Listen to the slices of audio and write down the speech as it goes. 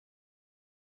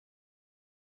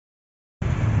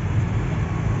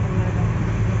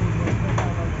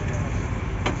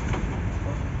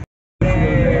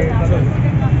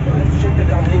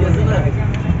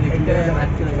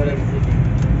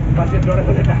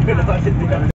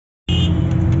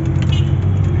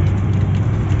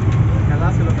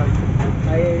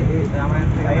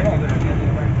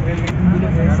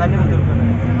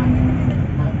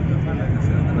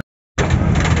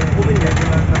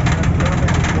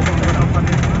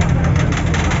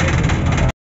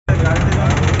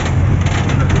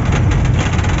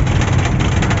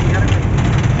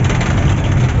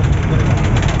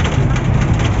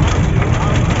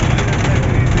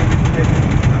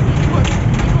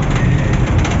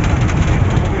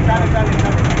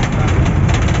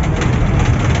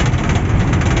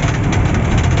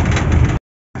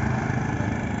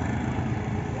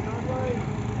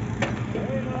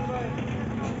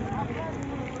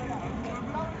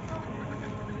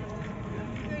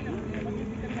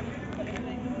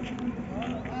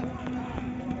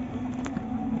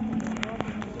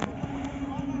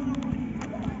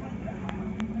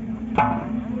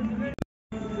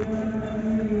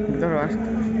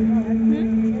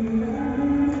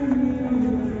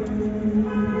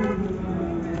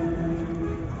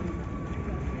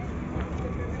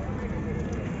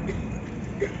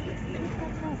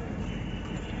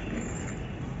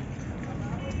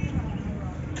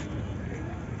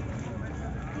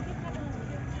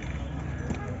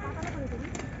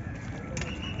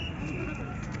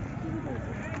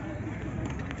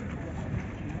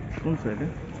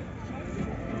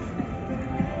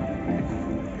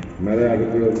মেলায়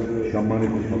আগত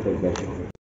সম্মানিত সকল দর্শক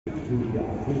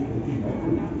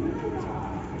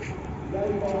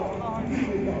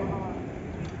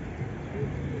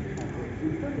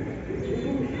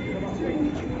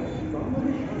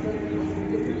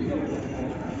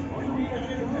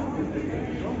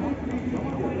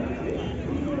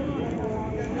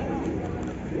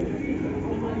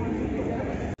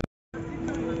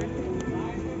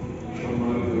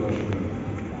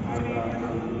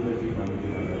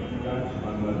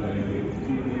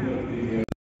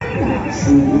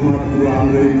শুধুমাত্র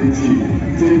আমরাই দিচ্ছি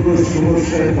যে কোনো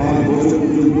সমস্যায় 5 বছর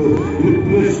পর্যন্ত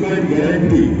রিপ্লেসমেন্ট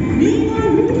গ্যারান্টি।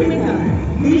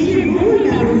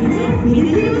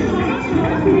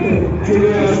 চলে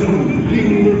আসুন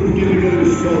কেমিক্যাল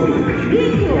স্টোর।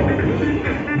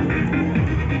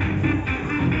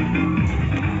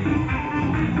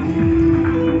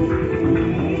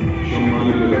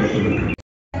 সম্মানিত দর্শক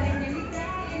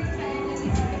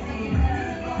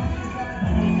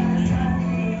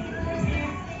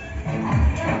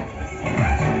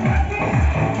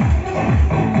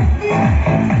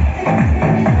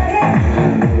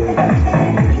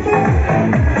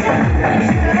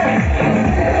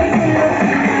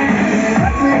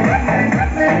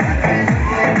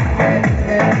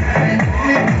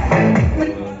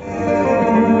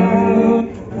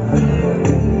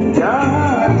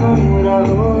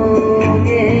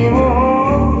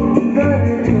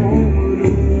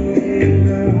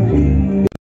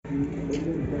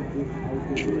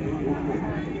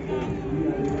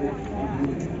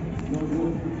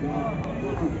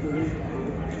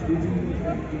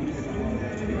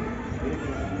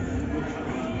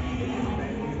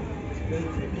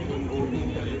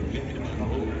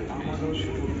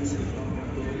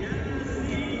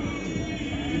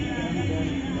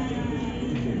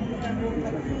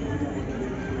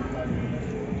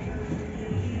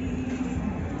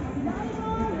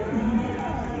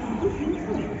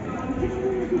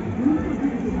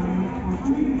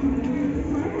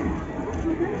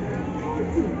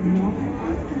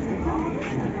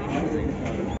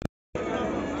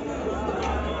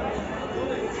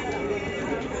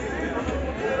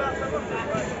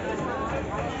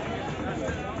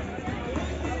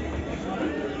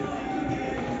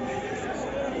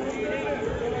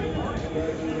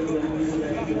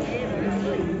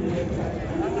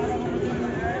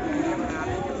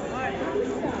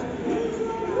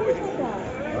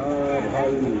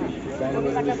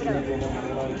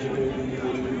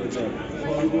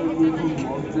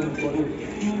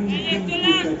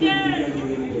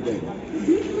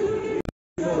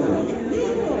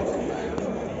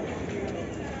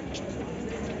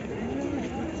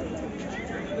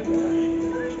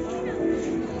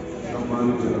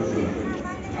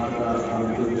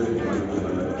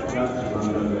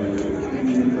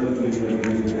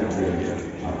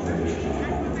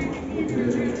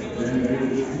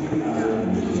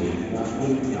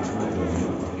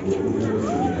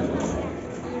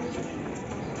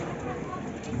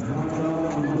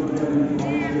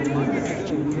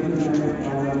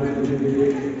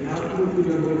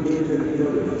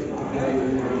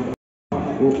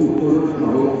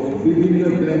বিভিন্ন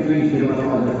ব্যাংকিং সেবা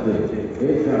পাওয়া যাচ্ছে।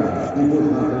 এছাড়া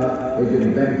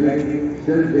ব্যাংকিং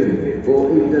সেলফিং ও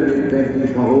ইন্টারনেট ব্যাংকিং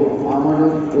সহ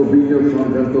আমানত ও বিনিয়োগ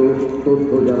সংক্রান্ত তথ্য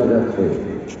জানা যাচ্ছে।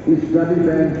 ইসলামী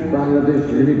ব্যাংক বাংলাদেশ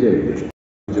লিমিটেড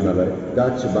মেলায়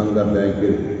ডাচ বাংলা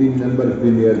ব্যাংকের 3 নম্বর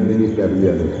প্রিমিয়ার মিনি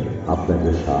প্যাভিলিয়নে আপনাকে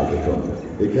স্বাগত।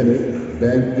 এখানে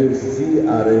ব্যাংকের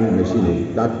CRM মেশিনে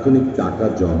তাৎক্ষণিক টাকা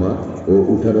জমা ও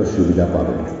উঠানোর সুবিধা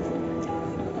পাবেন।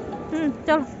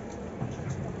 চল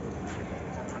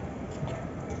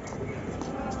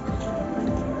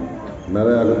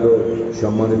মেলায় আগত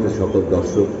সম্মানিত সকল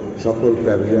দর্শক, সকল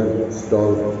প্যাভিলিয়ন,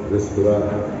 স্টল, রেস্তোরাঁ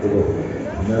এবং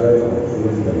মেলায়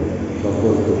অংশগ্রহণকারী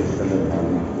সকল প্রতিষ্ঠানের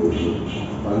মালিক ও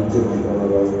বাণিজ্য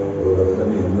মন্ত্রণালয় ও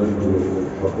রাজধানী উন্নয়ন ব্যুরোর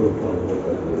সকল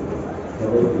কর্মকর্তাদের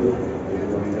সবাইকে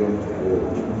অভিনন্দন ও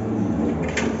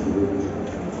শুভেচ্ছা।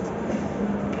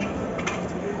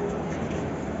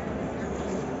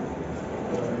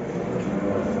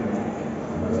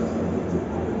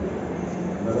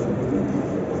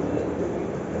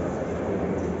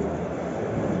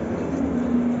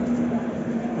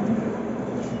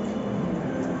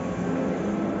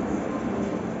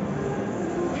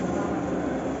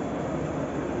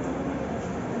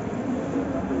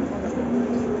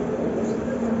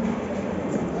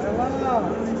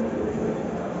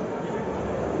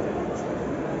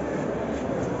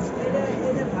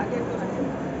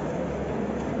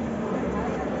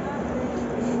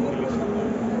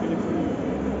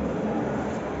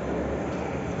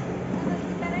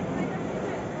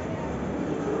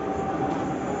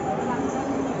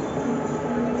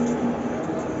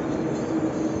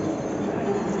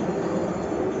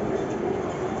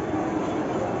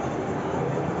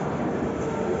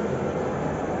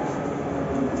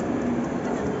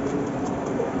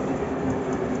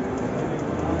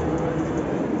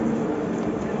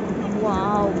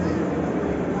 Wow.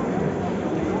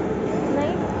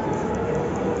 Right?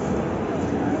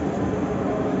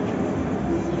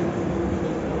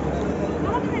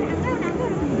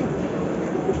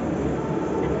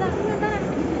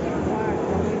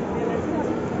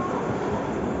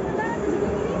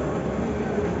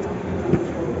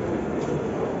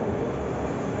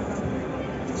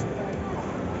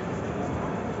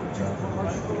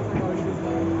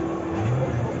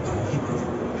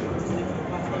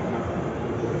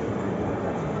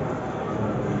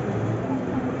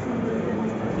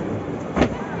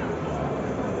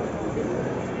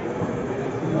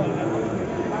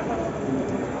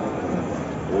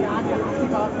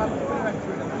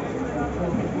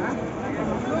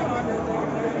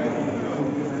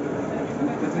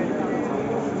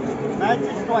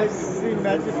 Magic twice, see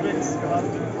magic tricks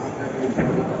gehabt.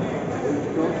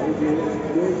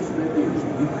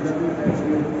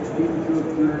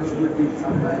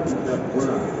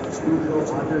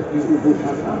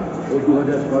 উপশাখা ও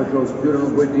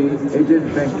 2694টি এজেন্ট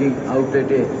ব্যাংকিং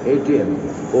আউটলেটে ATM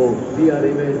ও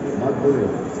CRM এর মাধ্যমে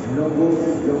নগদ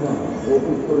জমা ও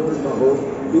উত্তোলন সহ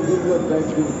বিভিন্ন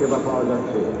ব্যাংকিং সেবা পাওয়া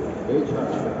যাচ্ছে।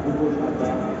 এছাড়া উপশাখা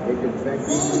এজেন্ট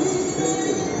ব্যাংকিং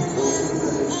ও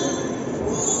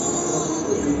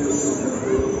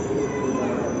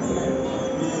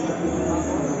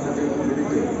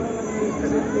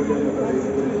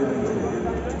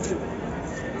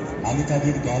আমি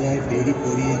তাদের গলায় বেড়ি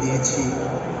পরিয়ে দিয়েছি,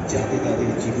 যাতে তাদের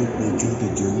জীবন পর্যন্ত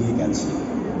জড়িয়ে গেছে,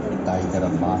 তাই তারা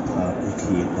মাথা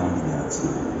উঠিয়ে দাঁড়িয়ে আছে।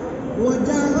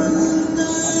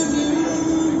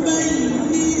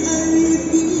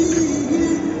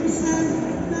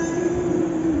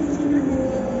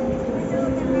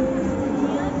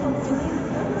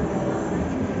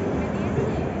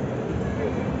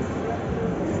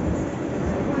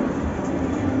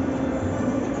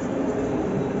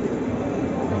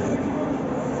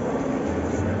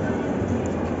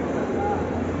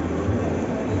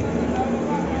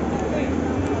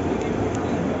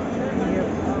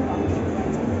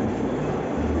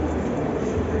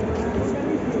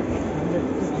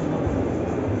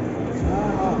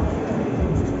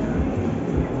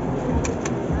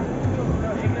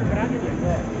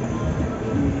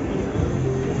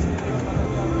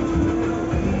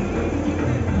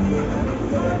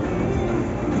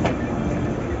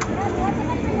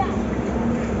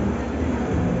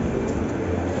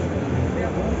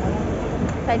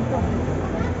 Side to.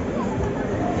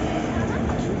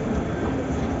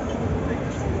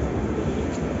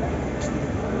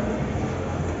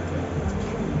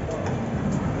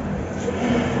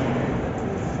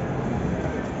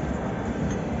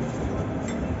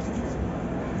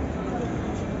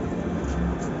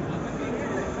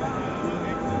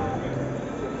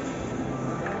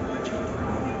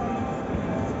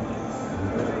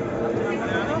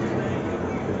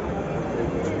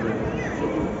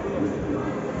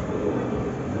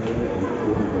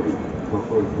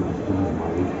 সকল প্রতিষ্ঠানের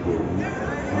মালিক কর্মী,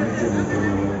 বাণিজ্য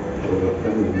মন্ত্রণালয় ও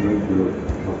রপ্তানি উন্নয়নগুলোর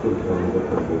সকল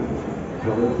কর্মকর্তা কর্মী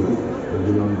সবাইকে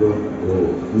অভিনন্দন ও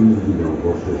ইংরেজি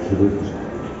নববর্ষের শুভেচ্ছা।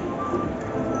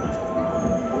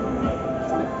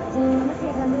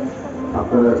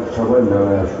 আপনারা সবাই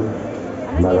মেলায় আসুন।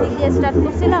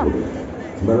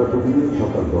 মেলা প্রতিদিন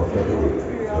সকাল 10টা থেকে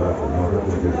রাত 9টা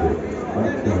পর্যন্ত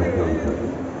অনেক সময় চালু থাকে।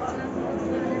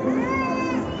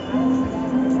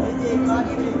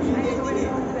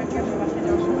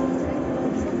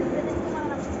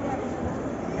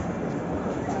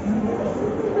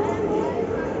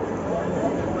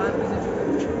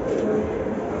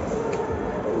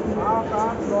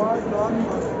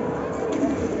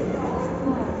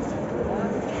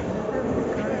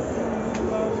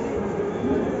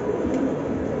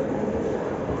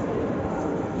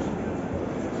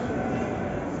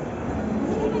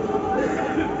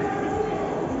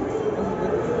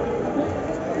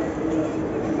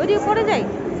 পরে যাই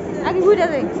আগে ঘুরে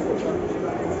যাই।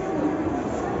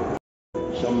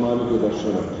 সম্মানিত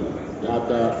দর্শনার্থী,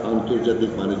 ঢাকা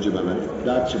আন্তর্জাতিক বাণিজ্য মেলায়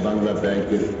ডাচ বাংলা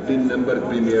ব্যাংকের 3 নম্বর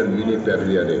প্রিমিয়ার মিনি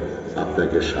প্যাভিলিয়নে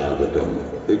আপনাকে স্বাগতম।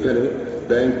 এখানে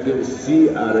ব্যাংকের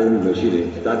CRM মেশিনে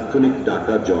তাৎক্ষণিক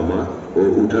টাকা জমা ও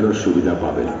উঠানোর সুবিধা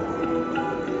পাবেন।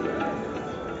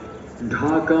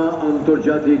 ঢাকা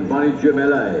আন্তর্জাতিক বাণিজ্য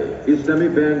মেলায় ইসলামী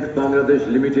ব্যাংক বাংলাদেশ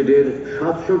লিমিটেডের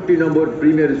 67 নম্বর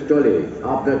প্রিমিয়ার স্টলে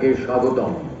আপনাকে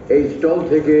স্বাগতম। এই স্টল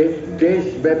থেকে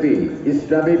দেশব্যাপী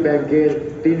ইসলামী ব্যাংকের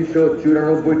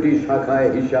 394টি শাখায়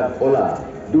হিসাব খোলা,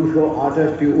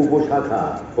 228টি উপশাখা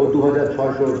ও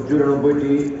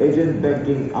 2694টি এজেন্ট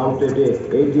ব্যাংকিং আউটলেটে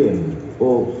এটিএম ও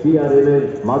CRM এর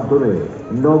মাধ্যমে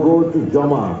নগদ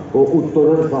জমা ও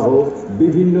উত্তোলন সহ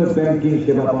বিভিন্ন ব্যাংকিং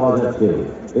সেবা পাওয়া যাচ্ছে।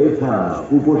 এছাড়া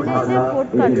উপশাখা,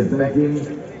 এজেন্ট ব্যাংকিং,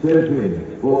 সেলফিন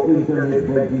ও ইন্টারনেট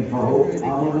ব্যাংকিং সহ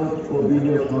আমানত ও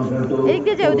বিনিয়োগ সংক্রান্ত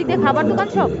খাবার দোকান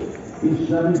সব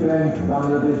ইসলামী ব্যাংক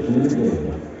বাংলাদেশ লিমিটেড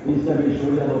ইসলামী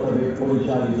শরিয়া মোতাবেক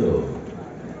পরিচালিত।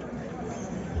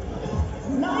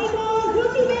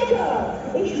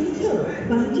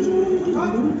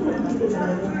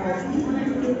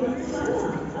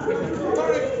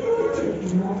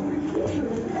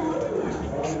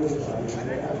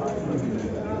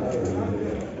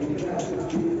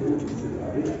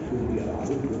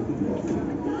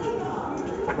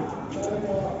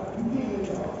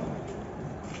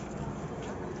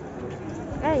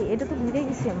 এই এটা তো ঘুরে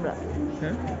গেছি আমরা।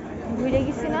 ঘুরে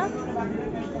গেছি না?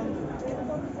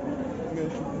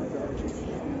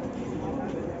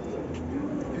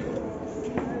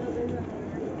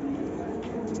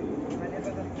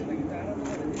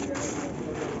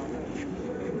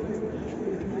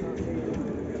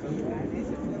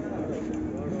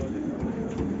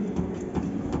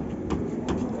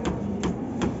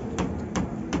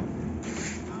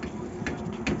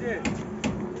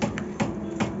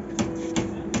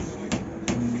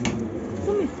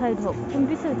 তুমি সাইড হোক, তুমি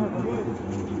পিছিয়ে থাকো।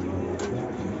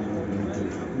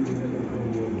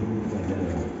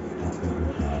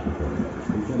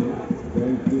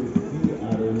 ব্যাংকের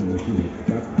CRM মেশিনে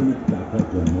তাৎক্ষণিক টাকা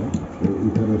জমা ও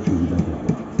উঠানোর সুবিধা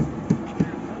পাবেন।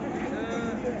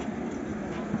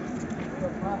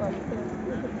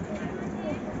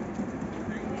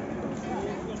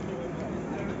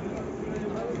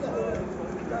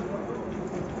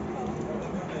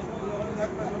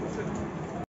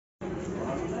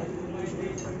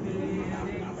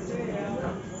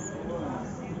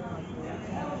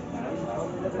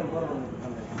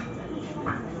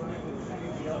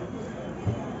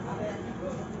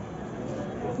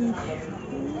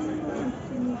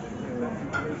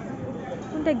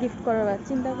 কোনটা গিফট করার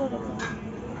চিন্তা করো।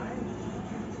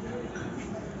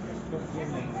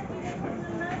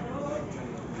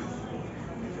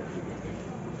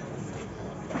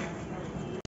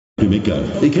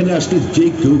 এখানে আসলে যে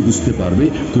কেউ বুঝতে পারবে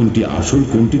কোনটি আসল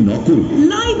কোনটি নকল।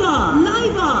 লাইবা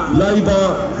লাইবা লাইবা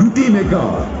রুটি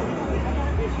মেকার।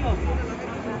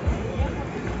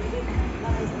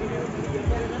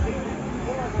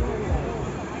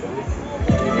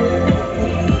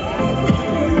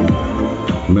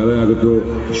 মেলায় আগত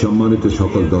সম্মানিত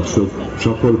সকল দর্শক,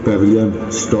 সকল প্যাভিলিয়ন,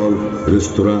 স্টল,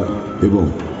 রেস্তোরাঁ এবং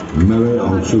মেলায়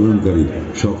অংশগ্রহণকারী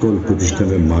সকল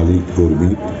প্রতিষ্ঠানের মালিক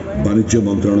কর্মী, বাণিজ্য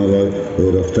মন্ত্রণালয় ও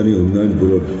রপ্তানি উন্নয়ন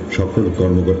ব্যুরোর সকল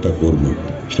কর্মকর্তা কর্মী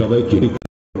সবাইকে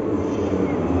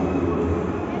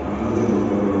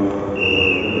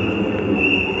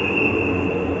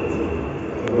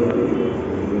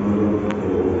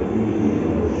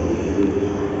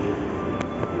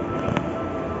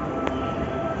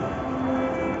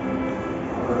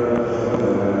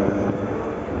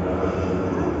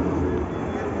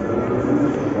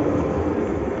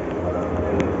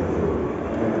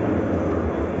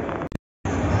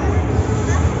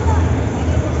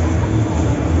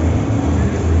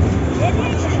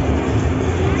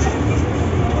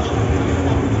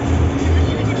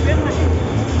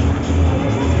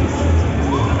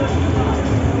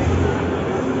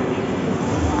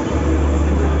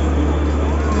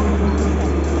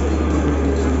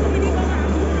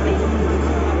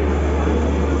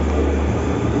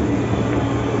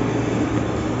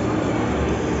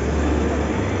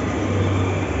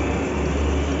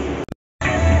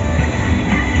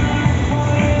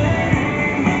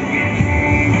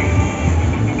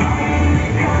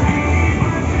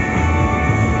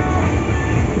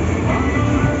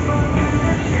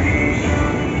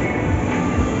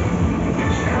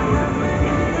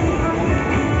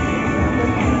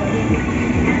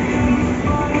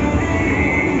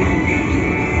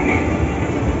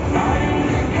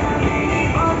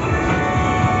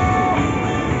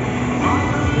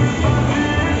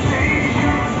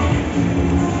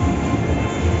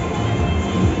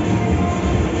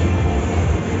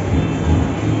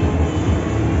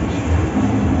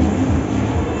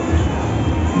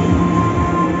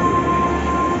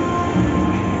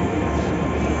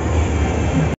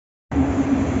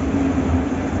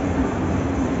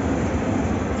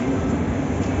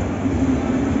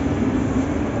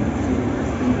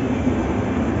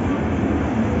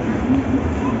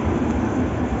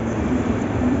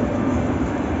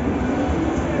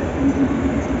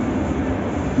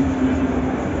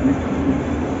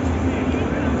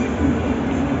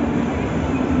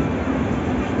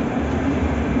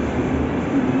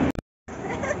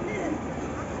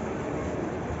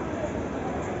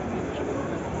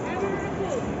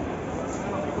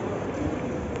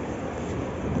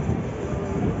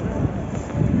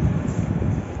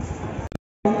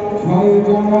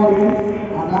জানুয়ারি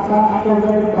ঢাকা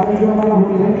আন্তর্জাতিক বাণিজ্য মেলা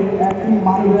হলে একটি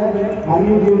মানিব্যাগ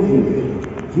হারিয়ে গিয়েছে।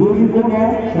 যদি কোনো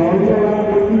সহযোগিতা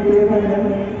ব্যক্তি পেয়ে থাকেন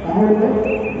তাহলে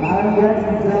নারায়ণগঞ্জ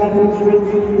জেলা পুলিশ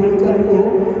পরিচালিত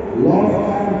লস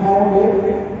অ্যান্ড ফাউন্ডে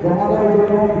জমা দেওয়ার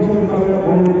জন্য বিশেষভাবে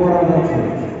অনুরোধ করা যাচ্ছে।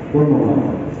 ধন্যবাদ।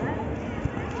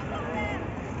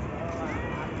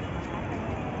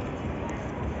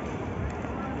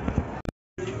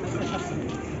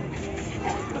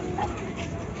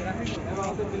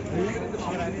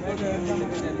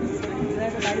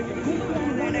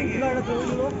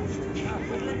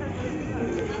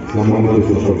 সম্মানিত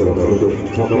সকল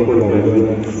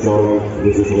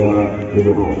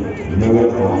এবং মেলায়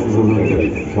অংশগ্রহণকারী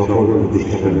সকল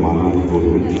প্রতিষ্ঠানের মাননীয়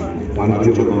কর্মী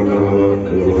বাণিজ্য মন্ত্রণালয়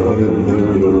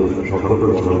এবং সকল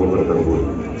কর্মকর্তা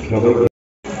সবাই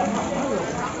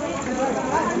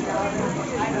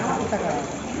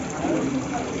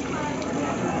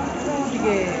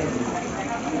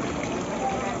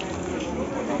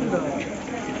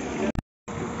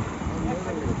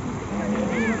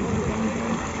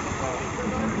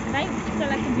তাই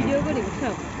চল একটা ভিডিও করি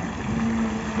সব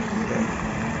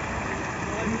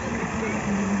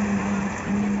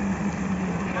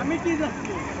আমি কি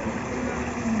যাচ্ছি